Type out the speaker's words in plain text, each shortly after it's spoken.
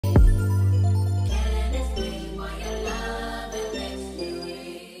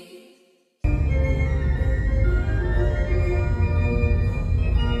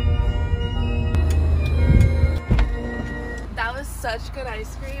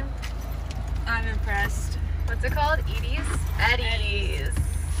ice cream. I'm impressed. What's it called? Eddie's.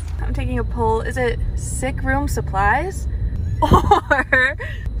 I'm taking a poll. Is it sick room supplies or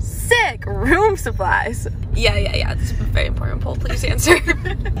sick room supplies? Yeah. This is a very important poll. Please answer.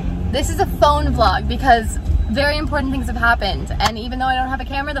 This is a phone vlog because very important things have happened. And even though I don't have a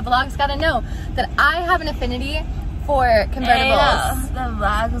camera, the vlog's gotta know that I have an affinity for convertibles. The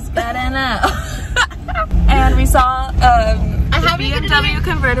vlog's gotta know. And we saw the BMW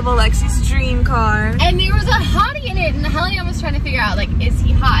convertible, Lexi's dream car. And there was a hottie in it, and Helena was trying to figure out, like, is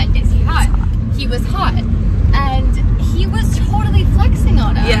he hot? Is he hot? He was hot. And he was totally flexing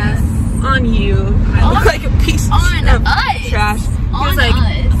on us. Yes, on you. I look like a piece of trash. He was like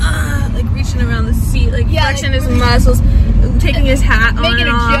reaching around the seat, like flexing his muscles, taking his hat on making and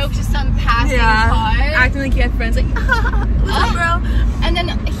off. Making a joke to some passing car. Acting like he had friends, like, what's up, bro? And then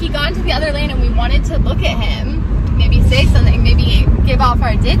he got into the other lane and we wanted to look at him, maybe say something, maybe give off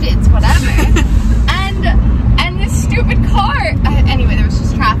our digits, whatever. and this stupid car, anyway, there was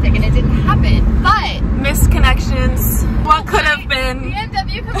just traffic and it didn't happen, but missed connections. What could have been?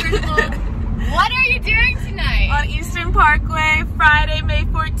 BMW convertible. What are you doing tonight? On Eastern Parkway, Friday, May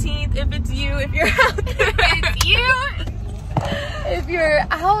 14th. If it's you, if you're out there. If it's you. If you're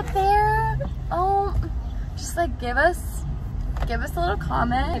out there, just like give us a little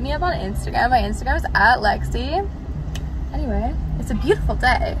comment. Hit me up on Instagram. My Instagram is @Lexi. Anyway, it's a beautiful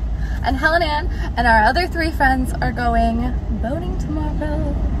day. And Helen Ann and our other 3 friends are going boating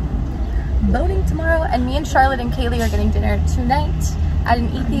tomorrow. And me and Charlotte and Kaylee are getting dinner tonight at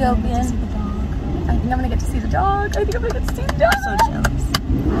an Ethiopian. I think I'm gonna get to see the dog. So jealous.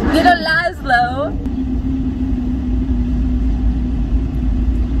 Little Laszlo.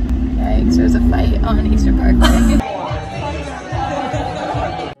 Yikes, there's a fight on Eastern Parkway.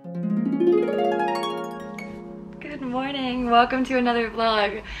 Good morning, welcome to another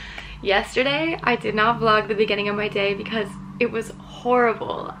vlog. Yesterday, I did not vlog the beginning of my day because it was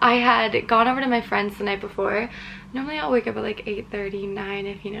horrible. I had gone over to my friend's the night before. Normally I'll wake up at like 8:30, 9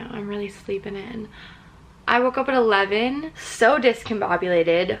 if you know, I'm really sleeping in. I woke up at 11, so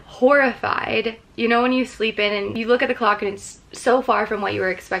discombobulated, horrified. You know when you sleep in and you look at the clock and it's so far from what you were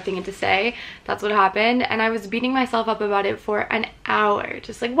expecting it to say? That's what happened. And I was beating myself up about it for an hour.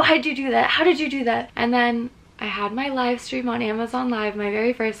 Just like, why did you do that? How did you do that? And then I had my live stream on Amazon Live, my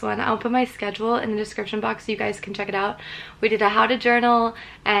very first one. I'll put my schedule in the description box so you guys can check it out. We did a how to journal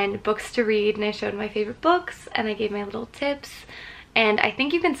and books to read, and I showed my favorite books and I gave my little tips. And I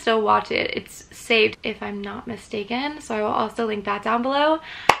think you can still watch it. It's saved if I'm not mistaken, so I will also link that down below.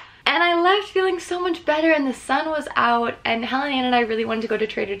 And I left feeling so much better and the sun was out, and Helen Ann and I really wanted to go to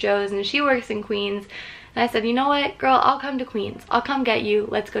Trader Joe's, and she works in Queens. And I said, you know what, girl, I'll come to Queens. I'll come get you.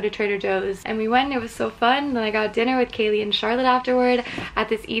 Let's go to Trader Joe's. And we went and it was so fun. Then I got dinner with Kaylee and Charlotte afterward at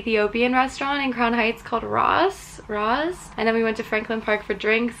this Ethiopian restaurant in Crown Heights called Roz. And then we went to Franklin Park for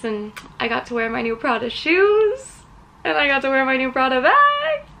drinks, and I got to wear my new Prada shoes. And I got to wear my new Prada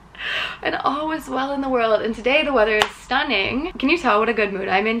bag. And all was well in the world. And today the weather is stunning. Can you tell what a good mood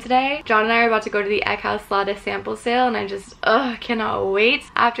I'm in today? John and I are about to go to the Eckhouse Lada sample sale, and I just cannot wait.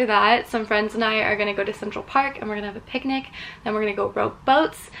 After that, some friends and I are gonna go to Central Park and we're gonna have a picnic. Then we're gonna go row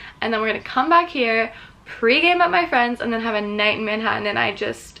boats, and then we're gonna come back here, pre-game at my friends, and then have a night in Manhattan. And I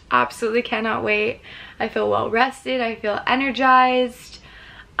just absolutely cannot wait. I feel well rested. I feel energized.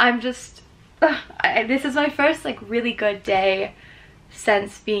 I'm just this is my first like really good day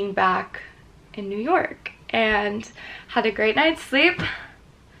since being back in New York, and had a great night's sleep.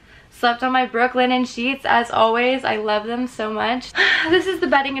 Slept on my Brooklinen sheets as always. I love them so much. This is the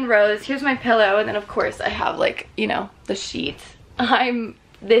bedding in rows. Here's my pillow, and then of course I have, like, you know, the sheets.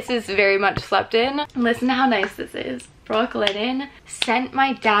 This is very much slept in. Listen to how nice this is. Brooklinen sent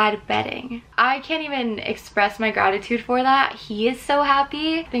my dad bedding. I can't even express my gratitude for that. He is so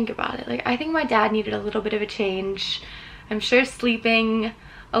happy. Think about it. Like, I think my dad needed a little bit of a change. I'm sure sleeping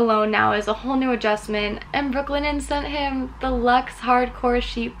alone now is a whole new adjustment, and Brooklinen sent him the Luxe Hardcore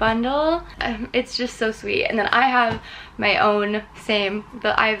Sheet Bundle. It's just so sweet. And then I have my own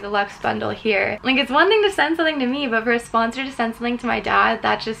I have the Luxe bundle here. Like, it's one thing to send something to me, but for a sponsor to send something to my dad,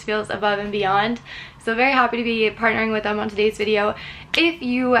 that just feels above and beyond. So very happy to be partnering with them on today's video. If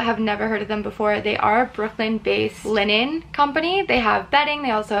you have never heard of them before, they are a Brooklyn-based linen company. They have bedding, they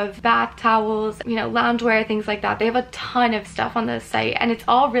also have bath towels, you know, loungewear, things like that. They have a ton of stuff on the site, and it's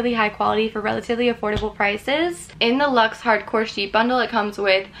all really high quality for relatively affordable prices. In the Luxe Hardcore Sheet Bundle, it comes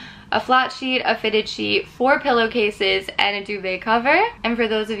with a flat sheet, a fitted sheet, 4 pillowcases, and a duvet cover. And for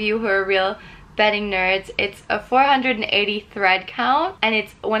those of you who are real bedding nerds. It's a 480 thread count and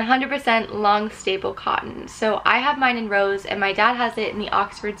it's 100% long staple cotton. So I have mine in rose and my dad has it in the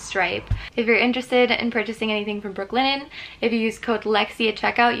Oxford stripe. If you're interested in purchasing anything from Brooklinen, if you use code Lexi at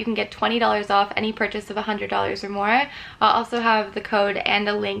checkout, you can get $20 off any purchase of $100 or more. I'll also have the code and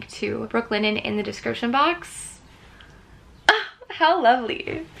a link to Brooklinen in the description box. How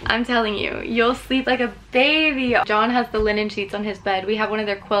lovely. I'm telling you, you'll sleep like a baby. John has the linen sheets on his bed. We have one of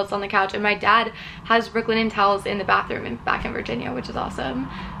their quilts on the couch, and my dad has Brooklinen towels in the bathroom back in Virginia, which is awesome.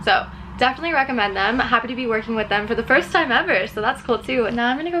 So definitely recommend them. Happy to be working with them for the first time ever, so that's cool too. Now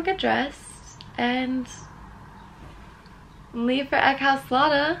I'm gonna go get dressed and leave for Egg House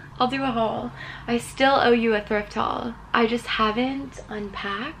Lotta. I'll do a haul. I still owe you a thrift haul. I just haven't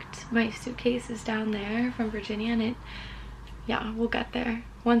unpacked. My suitcase is down there from Virginia, and yeah, we'll get there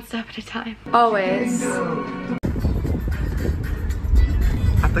one step at a time. Always.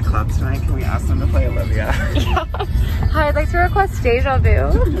 At the club tonight, can we ask them to play Olivia? Yeah. Hi, I'd like to request Deja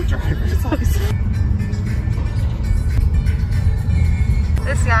Vu. Driver's license.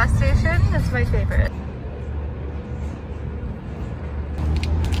 This gas station is my favorite.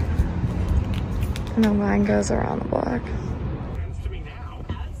 No, mine goes around the block.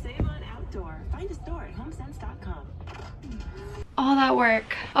 All that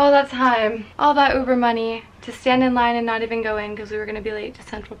work, all that time, all that Uber money to stand in line and not even go in because we were gonna be late to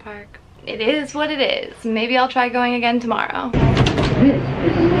Central Park. It is what it is. Maybe I'll try going again tomorrow.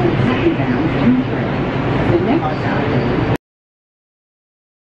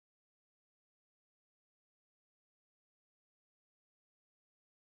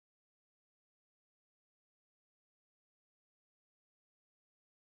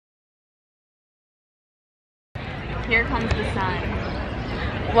 Here comes the sun.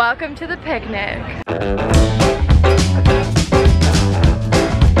 Welcome to the picnic.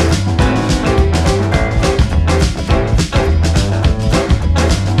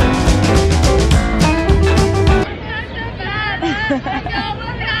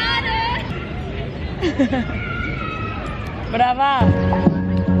 Brava!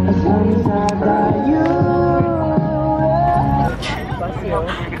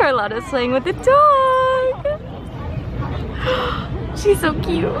 Carlotta's playing with the dog. She's so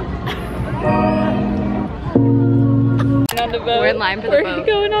cute. We're in line for the boat. We're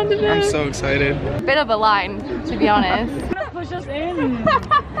going on the boat. I'm so excited. Bit of a line, to be honest. Push us in.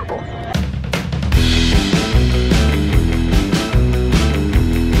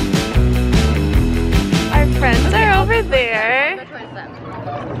 Our friends are over there.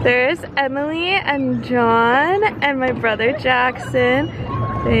 There's Emily and John and my brother Jackson.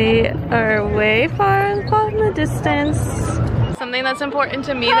 They are way far in the distance. Something that's important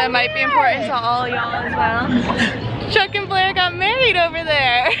to me that might be important to all y'all as well. Chuck and Blair got married over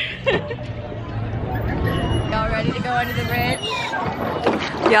there. Y'all ready to go under the bridge?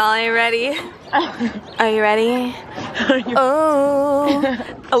 Y'all ain't ready? Are you ready? Oh,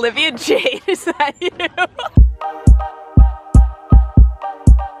 Olivia Jade, is that you?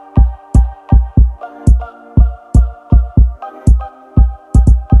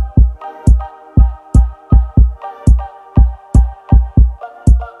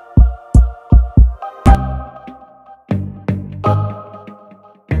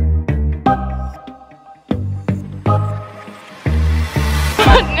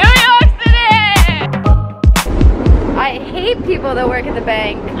 People that work at the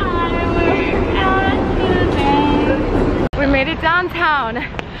bank. We made it downtown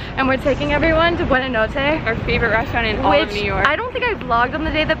and we're taking everyone to Buenanote, Our favorite restaurant in all of New York. I don't think I vlogged on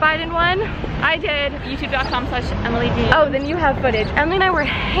the day that Biden won. I did. YouTube.com/EmilyD. Oh, then you have footage. Emily and I were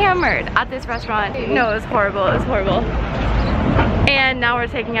hammered at this restaurant. No, it was horrible. It was horrible. And now we're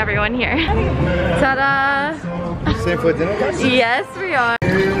taking everyone here. Ta-da! Same for dinner, guys? Yes, we are.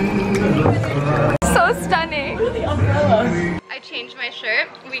 So stunning. I changed my shirt.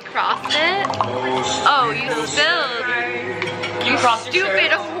 We crossed it. Oh, you spilled. You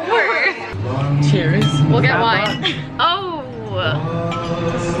stupid whore. Cheers. We'll get wine. Oh.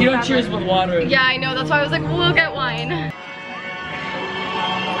 You don't cheers with water. Yeah, I know. That's why I was like, we'll get wine.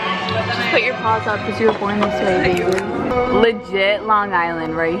 Just put your paws up because you were born this way, baby. Legit Long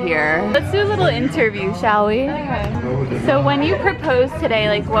Island right here. Let's do a little interview, shall we? Okay. So when you proposed today,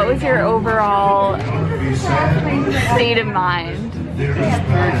 like what was your overall state of mind?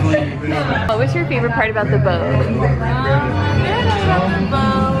 What was your favorite part about the boat?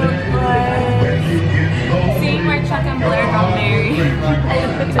 Seeing where Chuck and Blair got married.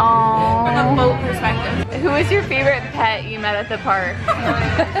 From a boat perspective. Who was your favorite pet you met at the park?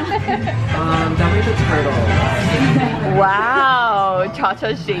 Definitely the turtle. Wow, Oh,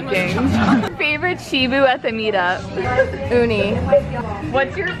 Cha-Cha's shaking. Favorite Shibu at the meetup? Uni.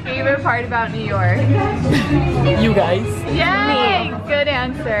 What's your favorite part about New York? You guys. Yay! Good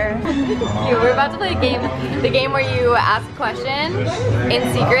answer. We're about to play a game. The game where you ask a question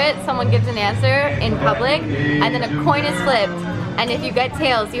in secret, someone gives an answer in public, and then a coin is flipped. And if you get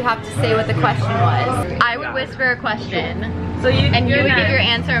tails, you have to say what the question was. I would whisper a question. So you would give your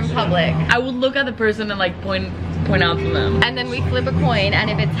answer in public. I would look at the person and like point out to them. And then we flip a coin, and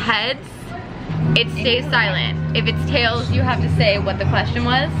if it's heads, it stays silent. If it's tails, you have to say what the question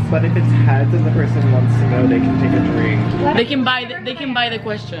was. But if it's heads and the person wants to know, they can take a drink. They can buy the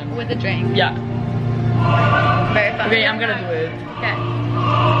question. With a drink. Yeah. Very fun. Okay, I'm gonna do it.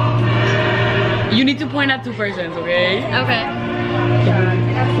 Okay. You need to point at two persons, okay? Okay.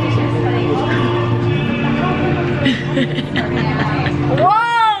 Whoa!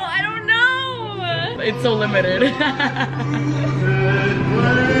 I don't know! It's so limited.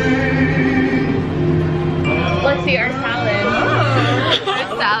 Let's see our salad. Our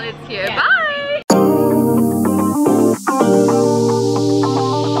salad's here. Bye!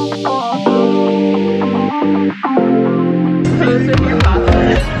 Pose with your papa.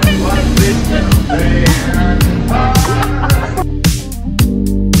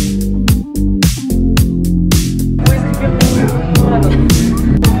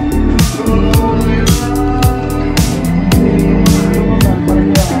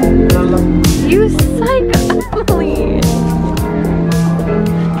 You psycho Emily!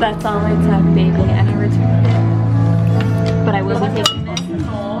 That's all I took, baby, and I returned it. But I will be taking this.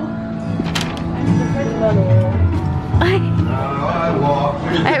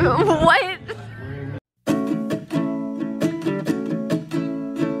 What?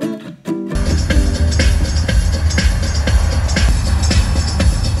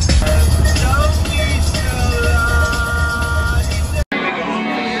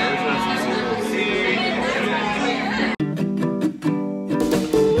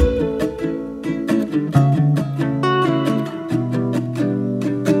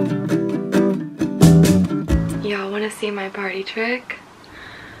 Y'all wanna see my party trick?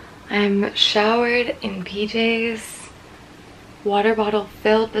 I'm showered in PJs, water bottle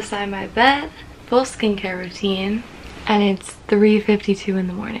filled beside my bed, full skincare routine, and it's 3:52 in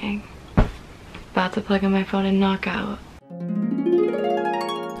the morning. About to plug in my phone and knock out.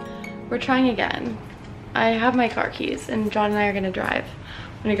 We're trying again. I have my car keys and John and I are gonna drive.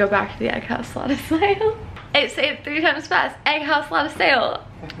 I'm gonna go back to the Egg House Lot of Sale. Hey, say it 3 times fast. Egg House Lot of Sale.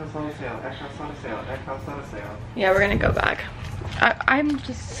 Egg House on a sale, Egg House on a sale, Egg House on a sale. Yeah, we're gonna go back. I'm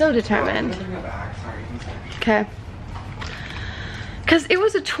just so determined. Okay. Cause it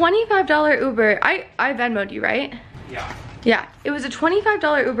was a $25 Uber. I Venmo'd you, right? Yeah. Yeah, it was a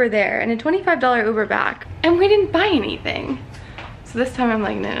 $25 Uber there and a $25 Uber back. And we didn't buy anything. So this time I'm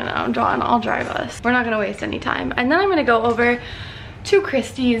like, no, John, I'll drive us. We're not gonna waste any time. And then I'm gonna go over to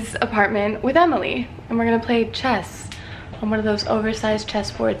Christy's apartment with Emily. And we're gonna play chess on one of those oversized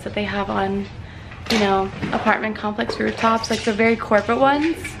chessboards that they have on, you know, apartment complex rooftops, like the very corporate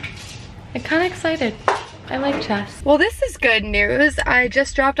ones. I'm kinda excited. I like chess. Well, this is good news. I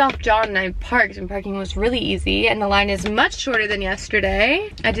just dropped off John and I parked, and parking was really easy, and the line is much shorter than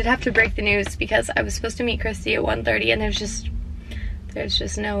yesterday. I did have to break the news because I was supposed to meet Christy at 1:30 and there's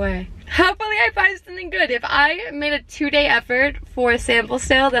just no way. Hopefully I find something good. If I made a 2-day effort for a sample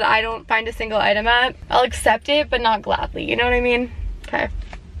sale that I don't find a single item at, I'll accept it, but not gladly. You know what I mean? Okay.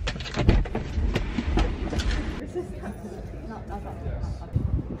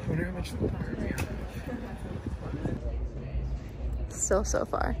 Still so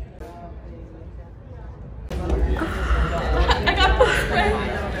far. I got this way.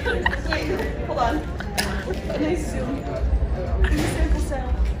 Wait, hold on. Nice zoom. Sample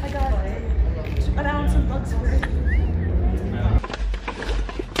sale. I got an ounce of bug spray.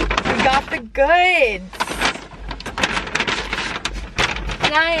 We got the goods.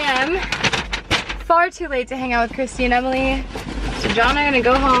 And I am far too late to hang out with Christy and Emily. So John and I are gonna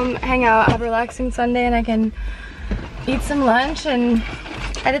go home, hang out, have a relaxing Sunday, and I can eat some lunch and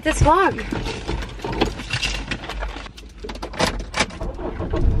edit this vlog.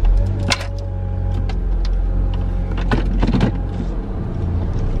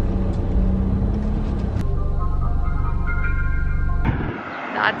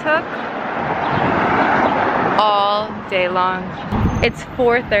 That took all day long. It's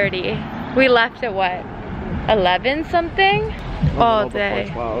 4:30. We left at what? 11 something? All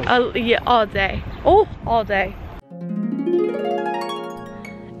day. Yeah, all day. Oh, all day.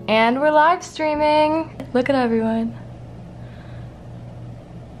 And we're live streaming. Look at everyone.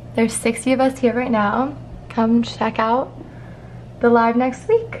 There's 60 of us here right now. Come check out the live next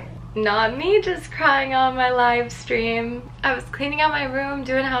week. Not me just crying on my live stream. I was cleaning out my room,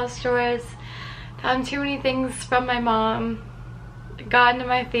 doing house chores, found too many things from my mom, got into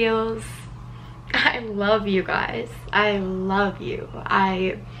my feels. I love you guys. I love you.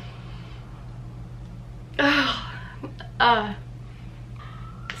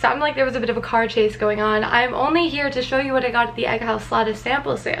 Sounded like there was a bit of a car chase going on. I'm only here to show you what I got at the Egg House Slaughter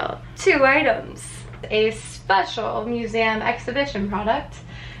sample sale. 2 items. A special museum exhibition product.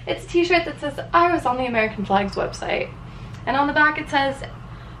 It's a t-shirt that says, I was on the American Flags website. And on the back it says,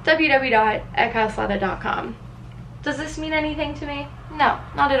 www.egghouseslaughter.com. Does this mean anything to me? No,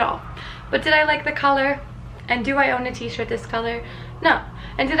 not at all. But did I like the color? And do I own a t-shirt this color? No.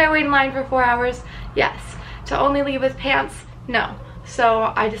 And did I wait in line for 4 hours? Yes. To only leave with pants? No.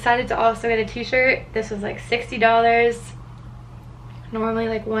 So I decided to also get a t-shirt. This was like $60. Normally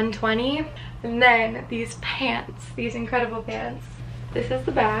like $120. And then these pants, these incredible pants. This is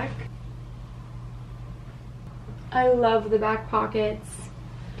the back. I love the back pockets.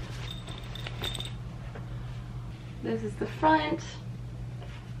 This is the front.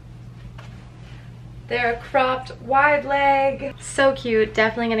 They're a cropped wide leg. So cute.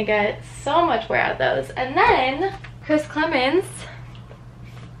 Definitely gonna get so much wear out of those. And then Chris Clemens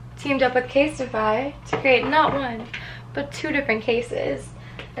teamed up with Casetify to create not 1, but 2 different cases.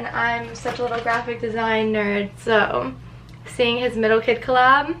 And I'm such a little graphic design nerd, so seeing his Middle Kid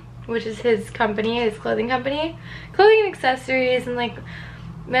collab, which is his company, his clothing company, clothing and accessories and like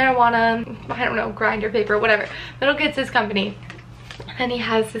marijuana, I don't know, grinder paper, whatever. Middle Kid's his company. And he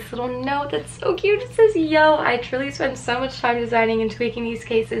has this little note that's so cute. It says, yo, I truly spent so much time designing and tweaking these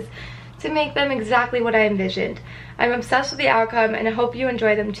cases to make them exactly what I envisioned. I'm obsessed with the outcome and I hope you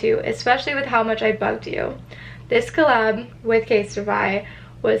enjoy them too, especially with how much I bugged you. This collab with Casetify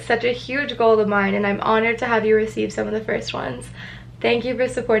was such a huge goal of mine and I'm honored to have you receive some of the first ones. Thank you for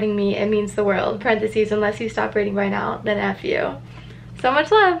supporting me. It means the world. Parentheses, unless you stop reading by now, then F you. So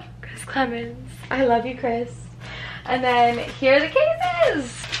much love, Chris Clemens. I love you, Chris. And then here are the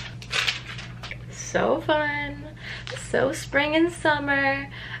cases. So fun. So spring and summer.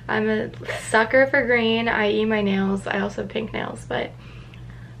 I'm a sucker for green, i.e. my nails. I also have pink nails, but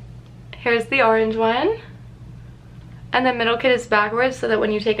here's the orange one. And the Middle Kid is backwards so that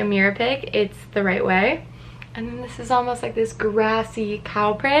when you take a mirror pic, it's the right way. And then this is almost like this grassy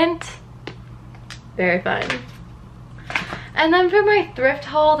cow print. Very fun. And then for my thrift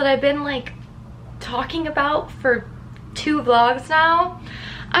haul that I've been like talking about for 2 vlogs now,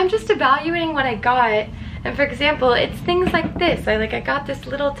 I'm just evaluating what I got. And for example, it's things like this. I got this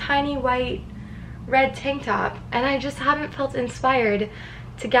little tiny white red tank top and I just haven't felt inspired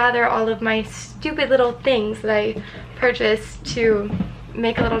to gather all of my stupid little things that I purchased to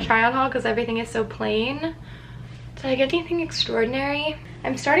make a little try on haul because everything is so plain. Did I get anything extraordinary?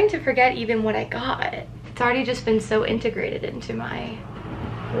 I'm starting to forget even what I got. It's already just been so integrated into my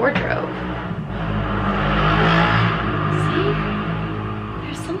wardrobe. See?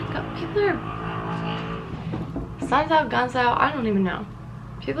 There's something up. People are sun's out, guns out, I don't even know.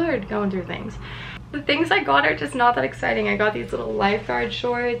 People are going through things. The things I got are just not that exciting. I got these little lifeguard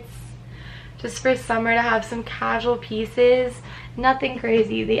shorts just for summer to have some casual pieces. Nothing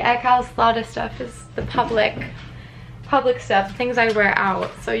crazy. The Egg House Slaughter stuff is the public stuff, things I wear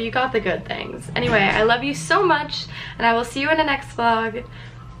out. So you got the good things. Anyway, I love you so much and I will see you in the next vlog.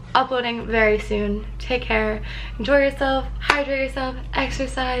 Uploading very soon. Take care. Enjoy yourself. Hydrate yourself.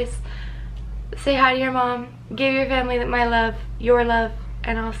 Exercise. Say hi to your mom. Give your family my love, your love,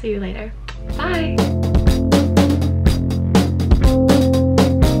 and I'll see you later. Bye.